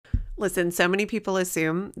Listen, so many people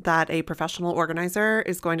assume that a professional organizer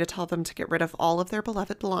is going to tell them to get rid of all of their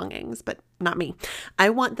beloved belongings, but not me. I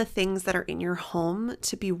want the things that are in your home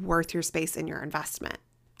to be worth your space and your investment.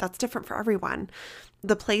 That's different for everyone.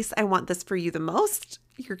 The place I want this for you the most,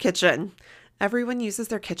 your kitchen. Everyone uses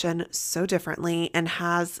their kitchen so differently and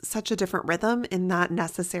has such a different rhythm in that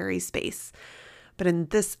necessary space. But in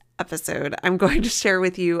this episode, I'm going to share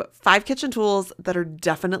with you 5 kitchen tools that are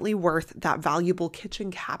definitely worth that valuable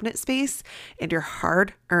kitchen cabinet space and your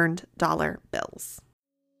hard-earned dollar bills.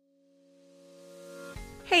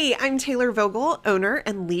 Hey, I'm Taylor Vogel, owner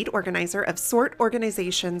and lead organizer of Sort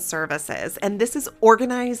Organization Services, and this is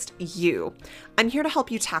Organized You. I'm here to help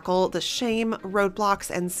you tackle the shame, roadblocks,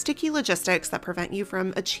 and sticky logistics that prevent you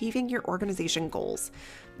from achieving your organization goals.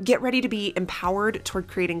 Get ready to be empowered toward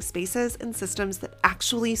creating spaces and systems that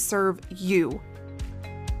actually serve you.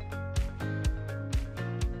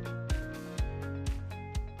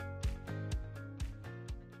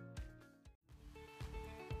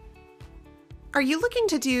 Are you looking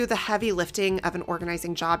to do the heavy lifting of an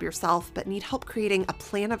organizing job yourself, but need help creating a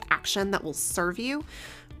plan of action that will serve you?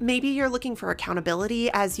 Maybe you're looking for accountability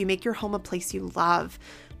as you make your home a place you love.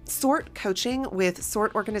 Sort Coaching with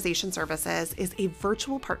Sort Organization Services is a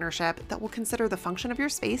virtual partnership that will consider the function of your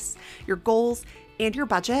space, your goals, and your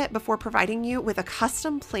budget before providing you with a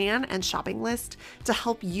custom plan and shopping list to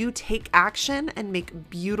help you take action and make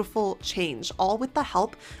beautiful change, all with the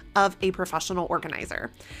help of a professional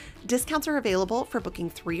organizer. Discounts are available for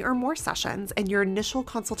booking 3 or more sessions, and your initial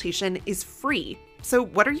consultation is free. So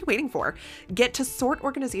what are you waiting for? Get to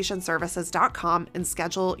sortorganizationservices.com and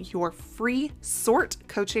schedule your free Sort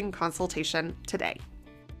coaching consultation today.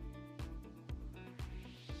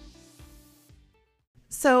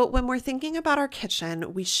 So when we're thinking about our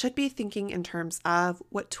kitchen, we should be thinking in terms of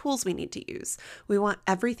what tools we need to use. We want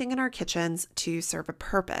everything in our kitchens to serve a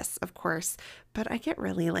purpose, of course, but I get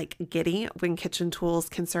really giddy when kitchen tools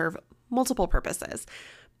can serve multiple purposes.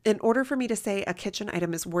 In order for me to say a kitchen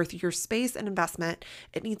item is worth your space and investment,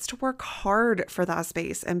 it needs to work hard for that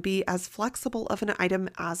space and be as flexible of an item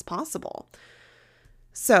as possible.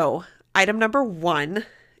 So, item number 1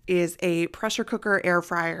 is a pressure cooker, air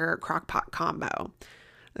fryer, crock pot combo.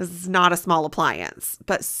 This is not a small appliance,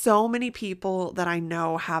 but so many people that I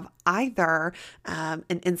know have either an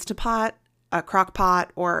Instant Pot, a crock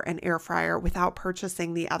pot, or an air fryer without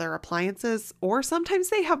purchasing the other appliances, or sometimes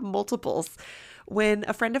they have multiples. When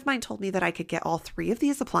a friend of mine told me that I could get all 3 of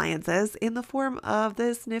these appliances in the form of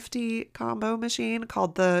this nifty combo machine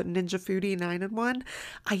called the Ninja Foodi 9-in-1,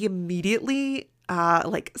 I immediately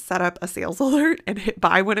set up a sales alert and hit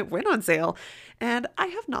buy when it went on sale. And I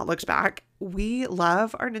have not looked back. We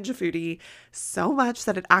love our Ninja Foodi so much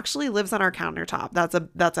that it actually lives on our countertop.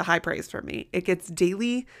 That's a high praise for me. It gets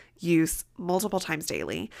daily use multiple times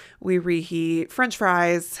daily. We reheat French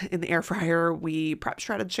fries in the air fryer. We prep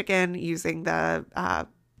shredded chicken using the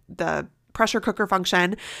pressure cooker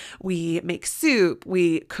function. We make soup.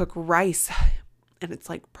 We cook rice. And it's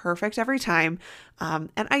perfect every time.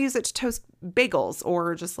 And I use it to toast bagels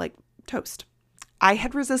or just toast. I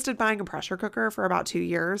had resisted buying a pressure cooker for about 2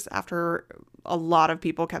 years after a lot of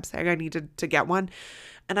people kept saying I needed to get one.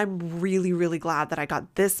 And I'm really, really glad that I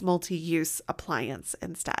got this multi-use appliance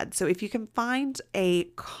instead. So if you can find a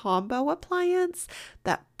combo appliance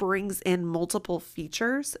that brings in multiple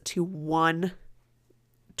features to one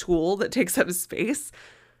tool that takes up space,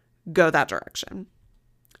 go that direction.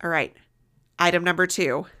 All right. Item number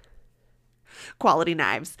 2, quality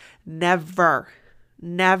knives. Never,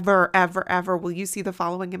 ever, ever will you see the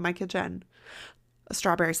following in my kitchen: a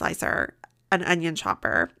strawberry slicer, an onion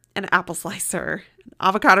chopper, an apple slicer, an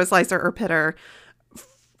avocado slicer or pitter,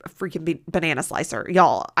 a freaking banana slicer.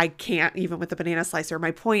 Y'all, I can't even with the banana slicer.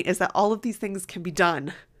 My point is that all of these things can be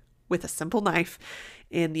done with a simple knife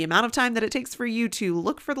in the amount of time that it takes for you to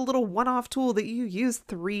look for the little one-off tool that you use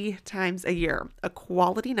 3 times a year. A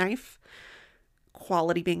quality knife,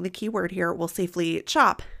 quality being the key word here, will safely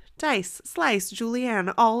chop, dice, slice,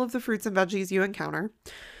 julienne all of the fruits and veggies you encounter.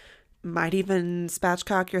 Might even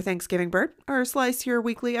spatchcock your Thanksgiving bird or slice your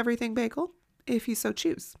weekly everything bagel if you so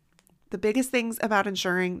choose. The biggest things about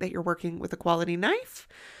ensuring that you're working with a quality knife: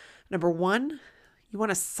 number 1, you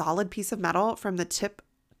want a solid piece of metal from the tip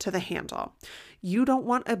to the handle. You don't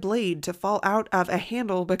want a blade to fall out of a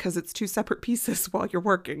handle because it's 2 separate pieces while you're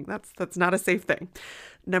working. That's not a safe thing.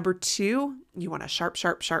 Number 2, you want a sharp,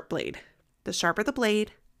 sharp, sharp blade. The sharper the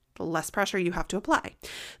blade, the less pressure you have to apply.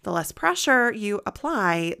 The less pressure you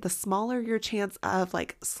apply, the smaller your chance of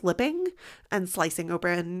slipping and slicing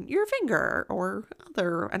open your finger or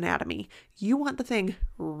other anatomy. You want the thing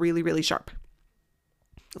really, really sharp.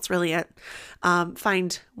 That's really it.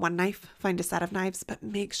 Find one knife, find a set of knives, but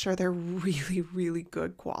make sure they're really, really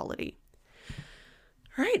good quality.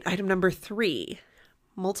 All right, item number 3,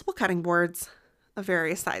 multiple cutting boards of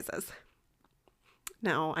various sizes.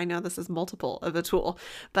 Now, I know this is multiple of a tool,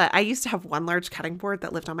 but I used to have one large cutting board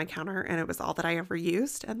that lived on my counter, and it was all that I ever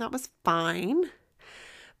used, and that was fine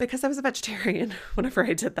because I was a vegetarian whenever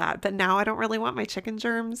I did that. But now I don't really want my chicken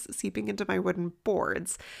germs seeping into my wooden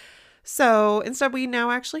boards. So instead, we now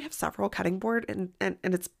actually have several cutting board, and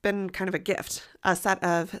it's been kind of a gift. A set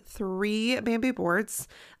of 3 Bambi boards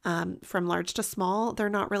from large to small. They're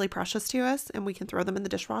not really precious to us, and we can throw them in the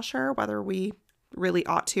dishwasher, whether we really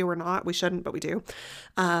ought to or not. We shouldn't, but we do.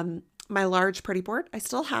 My large pretty board I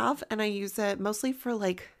still have, and I use it mostly for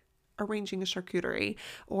like arranging a charcuterie,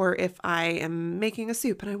 or if I am making a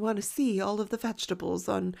soup and I want to see all of the vegetables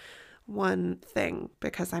on one thing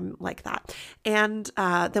because I'm like that. And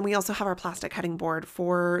then we also have our plastic cutting board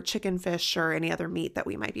for chicken, fish, or any other meat that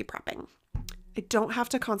we might be prepping. I don't have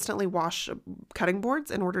to constantly wash cutting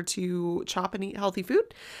boards in order to chop and eat healthy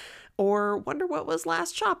food or wonder what was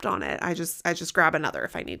last chopped on it. I just grab another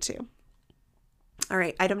if I need to. All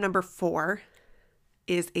right, item number 4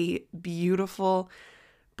 is a beautiful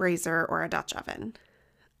brazier or a Dutch oven.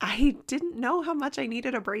 I didn't know how much I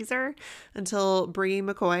needed a brazier until Brie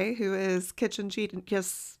McCoy, who is kitchen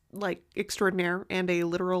genius like extraordinaire and a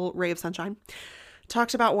literal ray of sunshine,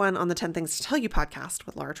 talked about one on the 10 Things to Tell You podcast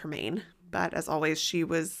with Laura Tremaine. But as always, she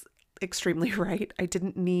was extremely right. I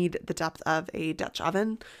didn't need the depth of a Dutch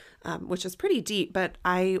oven, which is pretty deep, but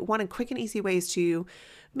I wanted quick and easy ways to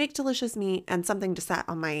make delicious meat and something to set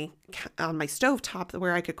on my stovetop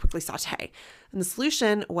where I could quickly saute. And the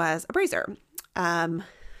solution was a brazier.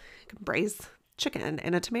 You can braise chicken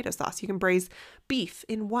in a tomato sauce. You can braise beef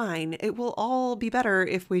in wine. It will all be better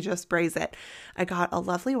if we just braise it. I got a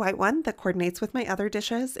lovely white one that coordinates with my other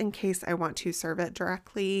dishes in case I want to serve it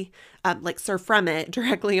directly, serve from it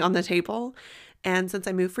directly on the table. And since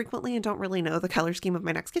I move frequently and don't really know the color scheme of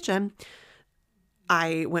my next kitchen,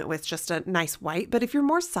 I went with just a nice white. But if you're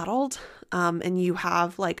more settled and you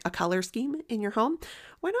have like a color scheme in your home,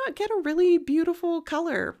 why not get a really beautiful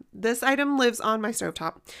color? This item lives on my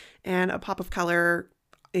stovetop, and a pop of color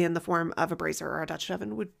in the form of a brazier or a Dutch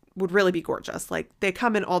oven would really be gorgeous. Like, they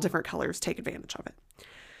come in all different colors. Take advantage of it.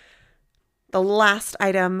 The last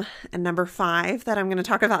item, and number 5 that I'm going to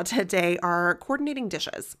talk about today, are coordinating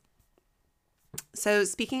dishes. So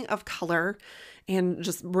speaking of color and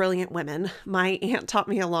just brilliant women, my aunt taught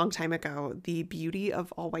me a long time ago the beauty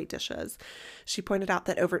of all white dishes. She pointed out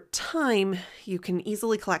that over time, you can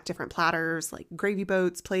easily collect different platters like gravy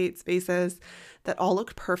boats, plates, vases that all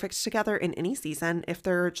look perfect together in any season if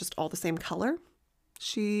they're just all the same color.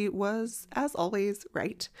 She was, as always,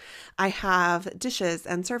 right. I have dishes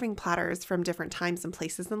and serving platters from different times and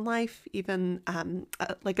places in life, even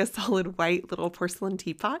like a solid white little porcelain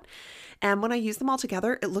teapot. And when I use them all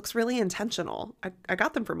together, it looks really intentional. I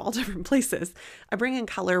got them from all different places. I bring in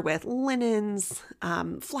color with linens,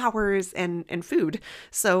 flowers, and food.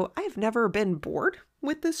 So I've never been bored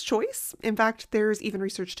with this choice. In fact, there's even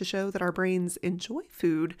research to show that our brains enjoy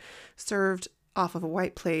food served off of a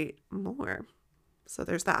white plate more. So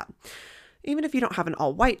there's that. Even if you don't have an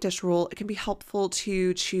all-white dish rule, it can be helpful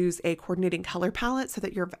to choose a coordinating color palette so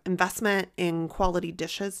that your investment in quality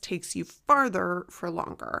dishes takes you farther for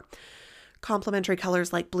longer. Complementary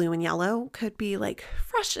colors like blue and yellow could be like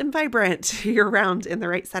fresh and vibrant year-round in the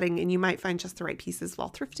right setting, and you might find just the right pieces while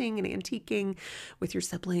thrifting and antiquing with your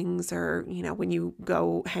siblings, or, when you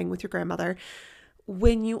go hang with your grandmother.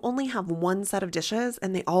 When you only have one set of dishes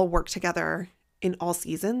and they all work together in all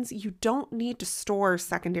seasons, you don't need to store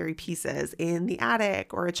secondary pieces in the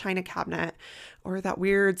attic or a china cabinet or that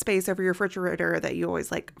weird space over your refrigerator that you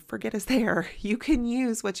always forget is there. You can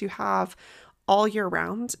use what you have all year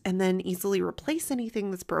round and then easily replace anything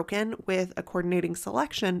that's broken with a coordinating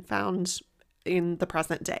selection found in the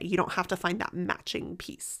present day. You don't have to find that matching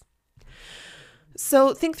piece.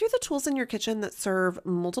 So think through the tools in your kitchen that serve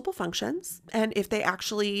multiple functions and if they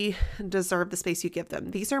actually deserve the space you give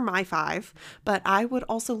them. These are my 5, but I would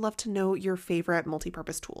also love to know your favorite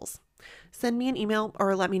multi-purpose tools. Send me an email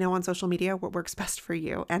or let me know on social media what works best for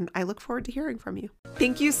you, and I look forward to hearing from you.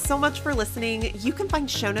 Thank you so much for listening. You can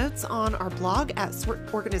find show notes on our blog at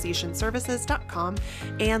sortorganizationservices.com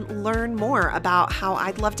and learn more about how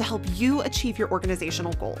I'd love to help you achieve your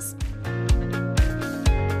organizational goals.